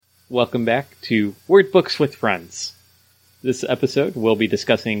Welcome back to Word Books with Friends. This episode, we'll be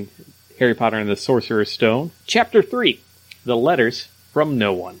discussing Harry Potter and the Sorcerer's Stone, Chapter 3, The Letters from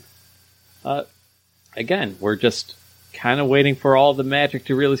No One. Again, we're just kind of waiting for all the magic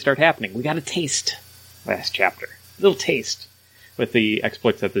to really start happening. We got a taste last chapter. A little taste with the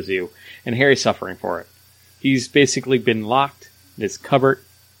exploits at the zoo, and Harry's suffering for it. He's basically been locked in his cupboard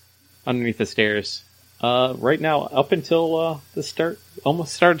underneath the stairs right now up until the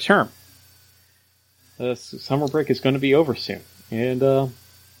almost start of term. Summer break is going to be over soon, and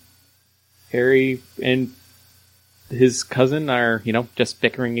Harry and his cousin are, just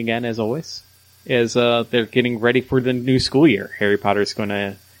bickering again as always, as they're getting ready for the new school year. Harry Potter's going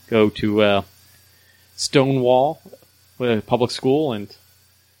to go to Stonewall, public school, and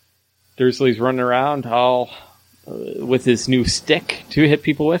Dursley's running around all with his new stick to hit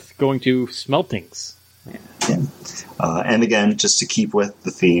people with, going to Smeltings. Yeah. And again, just to keep with the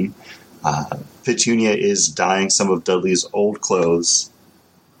theme, Petunia is dyeing some of Dudley's old clothes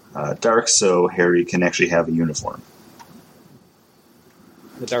dark so Harry can actually have a uniform.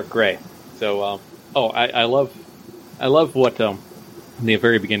 The dark gray. So, I love what in the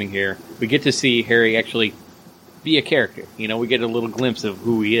very beginning here, we get to see Harry actually be a character. We get a little glimpse of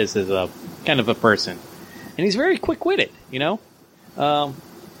who he is as a kind of a person. And he's very quick-witted,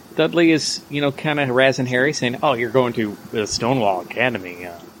 Dudley is, kind of harassing Harry, saying, "Oh, you're going to the Stonewall Academy.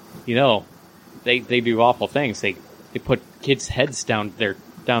 They do awful things. They put kids' heads down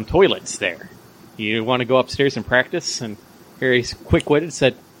toilets there. You want to go upstairs and practice?" And Harry's quick-witted,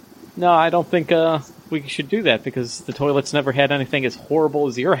 said, "No, I don't think we should do that because the toilet's never had anything as horrible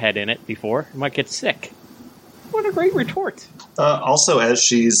as your head in it before. You might get sick." What a great retort! Also, as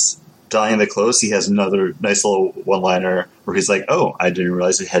she's dyeing the clothes, he has another nice little one-liner where he's like, "Oh, I didn't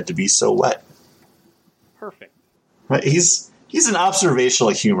realize it had to be so wet." Perfect. Right? He's an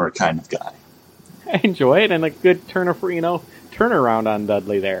observational humor kind of guy. I enjoy it, and a good turnaround on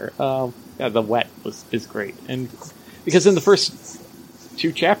Dudley there. The wet is great, and because in the first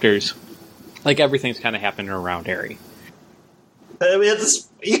 2 chapters, everything's kind of happening around Harry. I mean,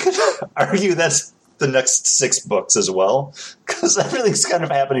 you could argue that's the next 6 books as well, because everything's kind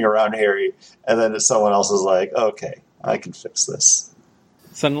of happening around Harry, and then someone else is like, "Okay, I can fix this."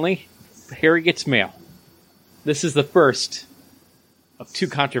 Suddenly, Harry gets mail. This is the first of 2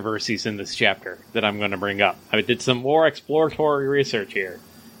 controversies in this chapter that I'm going to bring up. I did some more exploratory research here,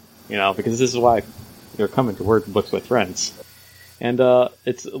 because this is why you're coming to Word Books with Friends. And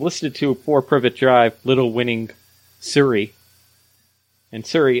it's listed to 4 Privet Drive, Little Winning, Surrey. And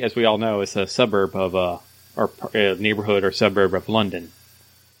Surrey, as we all know, is a suburb of, or a neighborhood or suburb of London.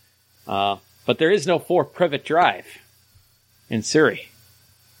 But there is no 4 Privet Drive in Surrey.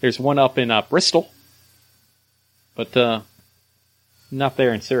 There's one up in Bristol, but not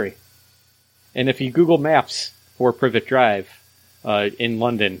there in Surrey. And if you Google Maps 4 Privet Drive in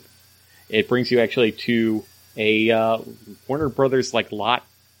London, it brings you actually to a Warner Brothers lot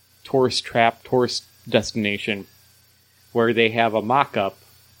tourist destination, where they have a mock-up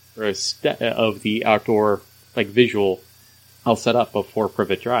or of the outdoor visual all set up of 4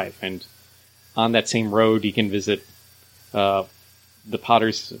 Privet Drive. And on that same road, you can visit the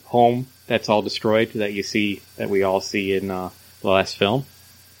Potter's home that's all destroyed that we all see in the last film.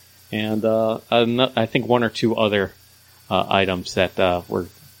 And I think 1 or 2 other items that were,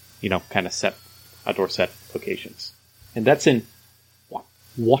 kind of outdoor set locations. And that's in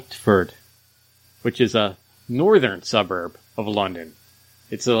Watford, which is a northern suburb of London.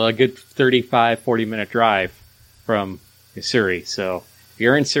 It's a good 35-40 minute drive from Surrey. So if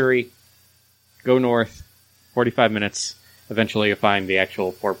you're in Surrey, go north, 45 minutes. Eventually you'll find the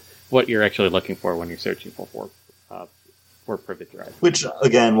actual what you're actually looking for when you're searching for 4 Privet Drive. Which,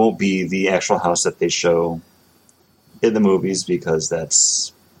 again, won't be the actual house that they show in the movies, because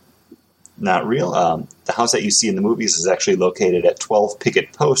that's not real. The house that you see in the movies is actually located at 12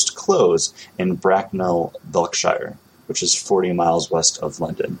 Picket Post Close in Bracknell, Berkshire, which is 40 miles west of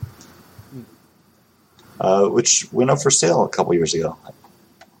London, which went up for sale a couple years ago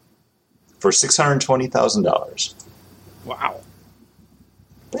for $620,000. Wow.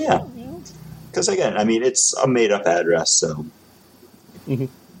 But yeah, because again, I mean, it's a made-up address, so. Mm-hmm.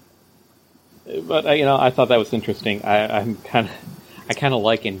 But I thought that was interesting. I kind of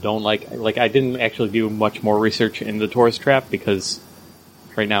like and don't like. I didn't actually do much more research in the Tourist Trap because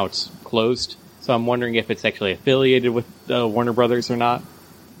right now it's closed. So I'm wondering if it's actually affiliated with Warner Brothers or not.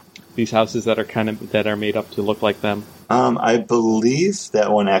 These houses that are made up to look like them. I believe that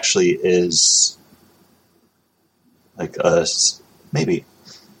one actually is maybe.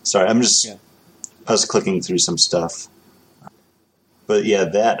 Sorry, I was clicking through some stuff. But yeah,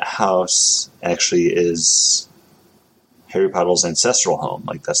 that house actually is Harry Potter's ancestral home.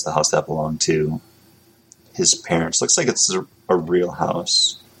 Like, that's the house that belonged to his parents. Looks like it's a real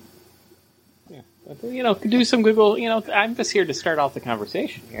house. Yeah. But, do some Google. I'm just here to start off the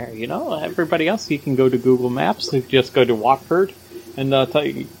conversation here. Everybody else, you can go to Google Maps. You just go to Watford and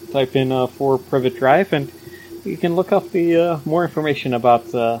type in 4 Privet Drive, and you can look up the more information about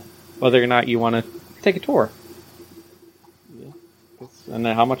whether or not you want to take a tour. And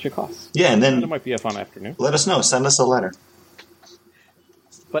then how much it costs. Yeah, and then it might be a fun afternoon. Let us know. Send us a letter.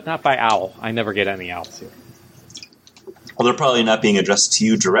 But not by owl. I never get any owls here. Well, they're probably not being addressed to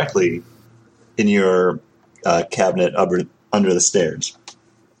you directly in your cabinet under the stairs.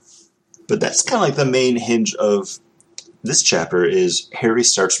 But that's kind of like the main hinge of this chapter is Harry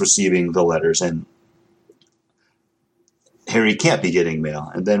starts receiving the letters, and Harry can't be getting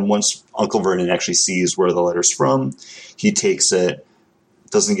mail. And then once Uncle Vernon actually sees where the letter's from, he takes it,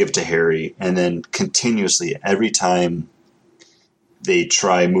 doesn't give it to Harry, and then continuously, every time they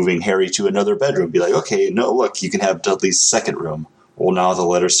try moving Harry to another bedroom, be like, okay, no, look, you can have Dudley's second room. Well, now the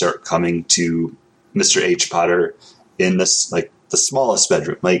letters start coming to Mr. H. Potter in this, like, the smallest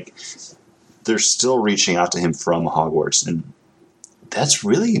bedroom. Like, they're still reaching out to him from Hogwarts. And that's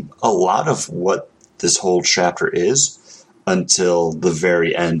really a lot of what this whole chapter is until the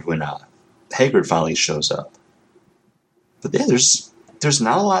very end when Hagrid finally shows up. But yeah, there's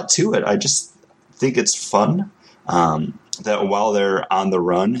not a lot to it. I just think it's fun that while they're on the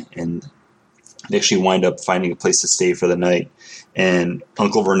run and they actually wind up finding a place to stay for the night, and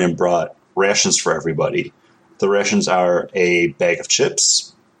Uncle Vernon brought rations for everybody. The rations are a bag of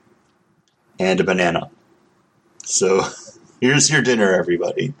chips and a banana. So here's your dinner,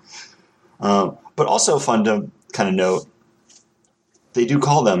 everybody. But also fun to kind of note, they do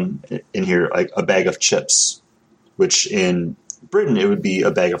call them in here like a bag of chips, which in Britain it would be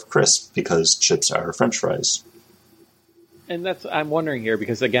a bag of crisps because chips are French fries. And I'm wondering here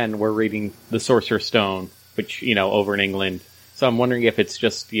because again we're reading The Sorcerer's Stone, which over in England. So I'm wondering if it's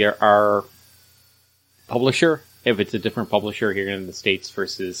just our publisher, if it's a different publisher here in the States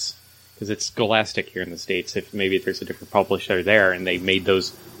versus because it's Scholastic here in the States. If maybe there's a different publisher there and they made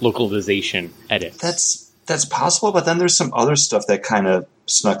those localization edits. That's possible, but then there's some other stuff that kind of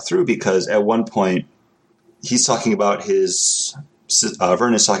snuck through because at one point he's talking about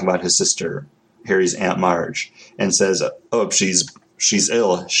Vernon's talking about his sister, Harry's Aunt Marge, and says, "Oh, she's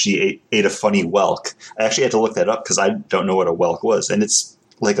ill. She ate a funny whelk." I actually had to look that up because I don't know what a whelk was, and it's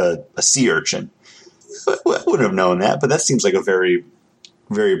like a sea urchin. I wouldn't have known that, but that seems like a very,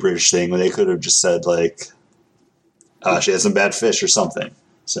 very British thing when they could have just said like, "She had some bad fish" or something.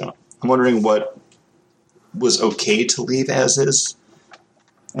 So I'm wondering what was okay to leave as is,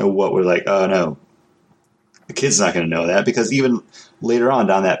 and what were like, "Oh no, the kid's not going to know that," because even later on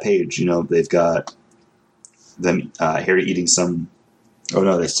down that page, they've got them Harry eating some. Oh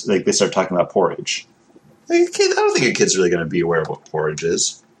no, they start talking about porridge. Like, I don't think a kid's really going to be aware of what porridge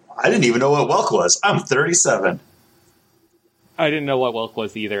is. I didn't even know what whelk was. I'm 37. I didn't know what whelk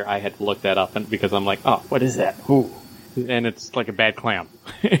was either. I had to look that up because I'm like, oh, what is that? Ooh. And it's like a bad clam.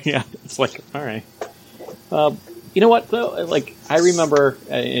 Yeah, it's like, all right. You know what, though? Like, I remember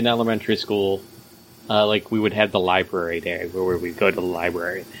in elementary school, we would have the library day where we'd go to the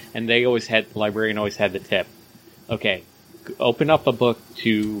library. And the librarian always had the tip. Okay, open up a book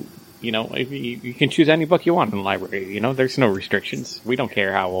to, you can choose any book you want in the library. There's no restrictions. We don't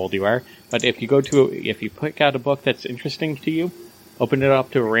care how old you are. But if you pick out a book that's interesting to you, open it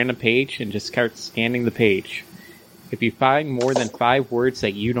up to a random page and just start scanning the page. If you find more than 5 words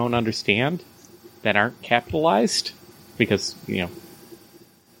that you don't understand, that aren't capitalized, because,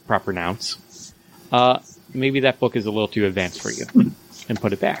 proper nouns, maybe that book is a little too advanced for you, and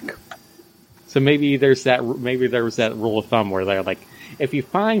put it back. So maybe there was that rule of thumb where they're like, if you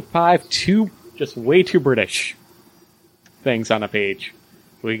find 5 just way too British things on a page,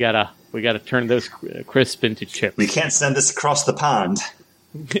 we gotta turn those crisp into chips. We can't send this across the pond.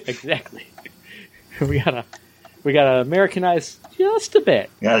 Exactly. We gotta Americanize just a bit.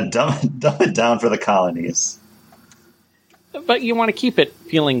 You gotta dumb it down for the colonies. But you want to keep it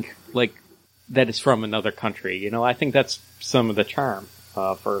feeling like that it's from another country. I think that's some of the charm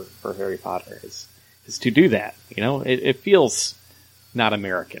for Harry Potter is to do that. It feels not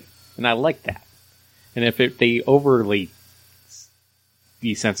American, and I like that. And if they overly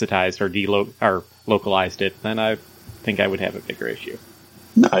desensitized or localized it, then I think I would have a bigger issue.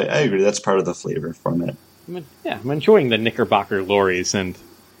 No, I agree. That's part of the flavor from it. I'm enjoying the Knickerbocker lorries and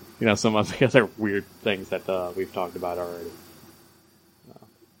some of the other weird things that we've talked about already.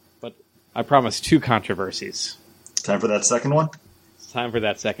 But I promise 2 controversies. Time for that second one? time for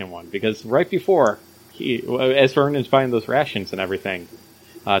that second one, because right before, as Vernon's buying those rations and everything,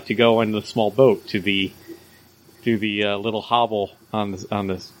 to go in the small boat to the little hovel on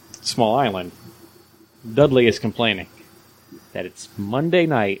the small island, Dudley is complaining that it's Monday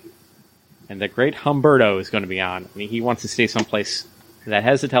night and the great Humberto is going to be on. I mean, he wants to stay someplace that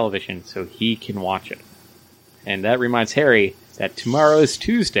has a television so he can watch it. And that reminds Harry that tomorrow is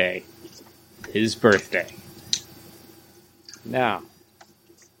Tuesday, his birthday. Now,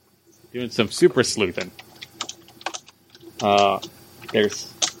 doing some super sleuthing.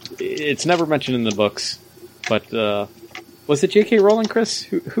 It's never mentioned in the books, but was it J.K. Rowling, Chris?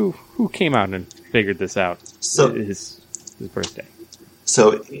 Who came out and figured this out? So his birthday.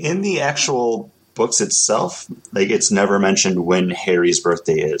 So in the actual books itself, like, it's never mentioned when Harry's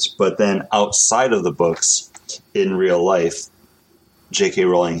birthday is. But then outside of the books, in real life, J.K.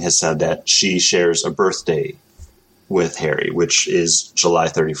 Rowling has said that she shares a birthday with Harry, which is July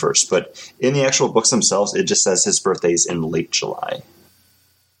 31st. But in the actual books themselves, it just says his birthday is in late July.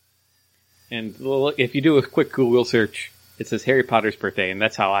 And if you do a quick Google search, it says Harry Potter's birthday, and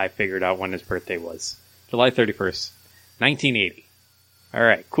that's how I figured out when his birthday was. July 31st, 1980. All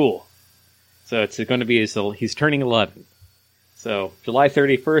right, cool. So it's going to be he's turning 11. So July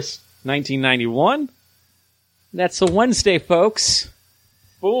 31st, 1991. That's a Wednesday, folks.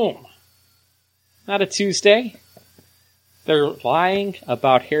 Boom. Not a Tuesday. They're lying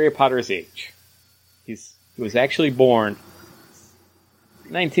about Harry Potter's age. He was actually born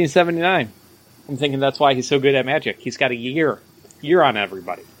 1979. I'm thinking that's why he's so good at magic. He's got a year on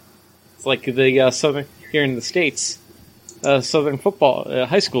everybody. It's like the southern here in the States, southern football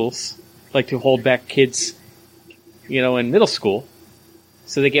high schools like to hold back kids, in middle school,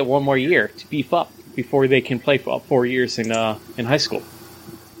 so they get one more year to beef up before they can play for 4 years in high school.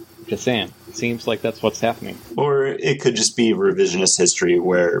 Just saying. It seems like that's what's happening. Or it could just be revisionist history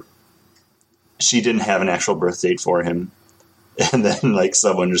where she didn't have an actual birth date for him. And then, like,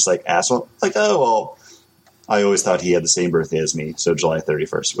 someone just, like, asked, well, like, oh, well, I always thought he had the same birthday as me, so July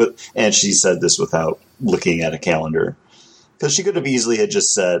 31st. And she said this without looking at a calendar. Because she could have easily had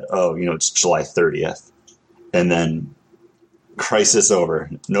just said, oh, it's July 30th. And then, crisis over.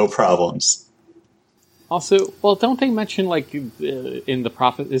 No problems. Also, well, don't they mention, like, in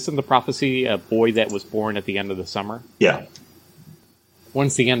the isn't the prophecy a boy that was born at the end of the summer? Yeah.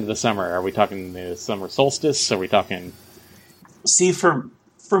 When's the end of the summer? Are we talking the summer solstice? Are we talking... See, for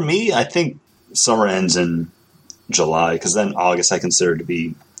me, I think summer ends in July, because then August I consider to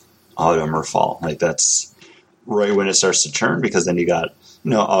be autumn or fall. Like, that's right when it starts to turn, because then you got,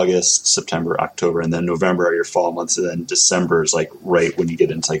 August, September, October, and then November are your fall months, and then December is, like, right when you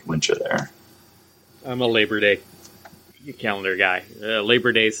get into, like, winter there. I'm a Labor Day calendar guy.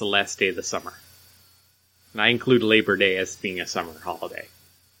 Labor Day is the last day of the summer. And I include Labor Day as being a summer holiday.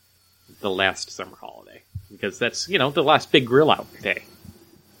 The last summer holiday. Because that's, the last big grill out day.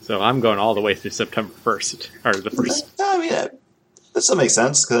 So I'm going all the way through September 1st. Or the 1st. I mean, that still makes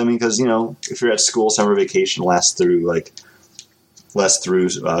sense. Because, if you're at school, summer vacation lasts through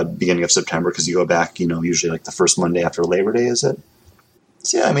beginning of September. Because you go back, usually like the first Monday after Labor Day, is it?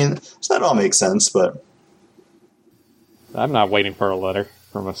 So, yeah, I mean, so that all makes sense, but... I'm not waiting for a letter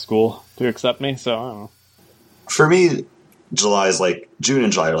from a school to accept me, so I don't know. For me, July is like... June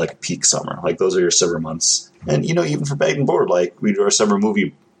and July are like peak summer. Like, those are your summer months. And, even for Bag and Board, like, we do our summer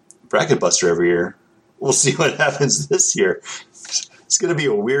movie bracket buster every year. We'll see what happens this year. It's going to be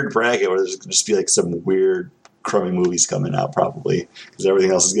a weird bracket where there's going to just be, like, some weird, crummy movies coming out, probably, because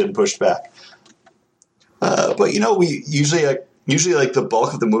everything else is getting pushed back. But, we usually, like, the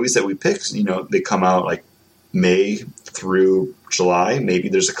bulk of the movies that we pick, they come out, like, May through July. Maybe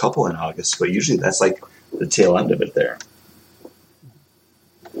there's a couple in August, but usually that's, like, the tail end of it there.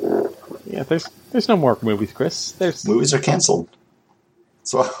 Yeah, there's no more movies, Chris. Movies are canceled.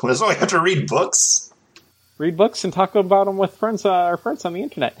 So that's why we have to read books. Read books and talk about them with our friends on the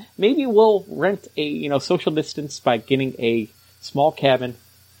internet. Maybe we'll rent a social distance by getting a small cabin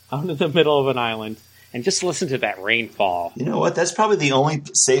out in the middle of an island. And just listen to that rainfall. You know what? That's probably the only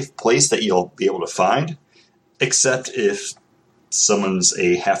safe place that you'll be able to find, except if someone's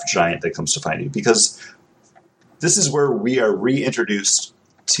a half giant that comes to find you. Because this is where we are reintroduced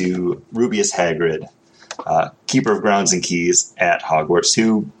to Rubeus Hagrid, Keeper of Grounds and Keys at Hogwarts,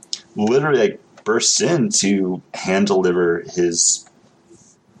 who literally bursts in to hand deliver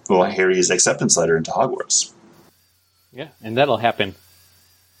Harry's acceptance letter into Hogwarts. Yeah, and that'll happen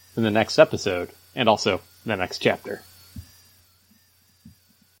in the next episode. And also the next chapter.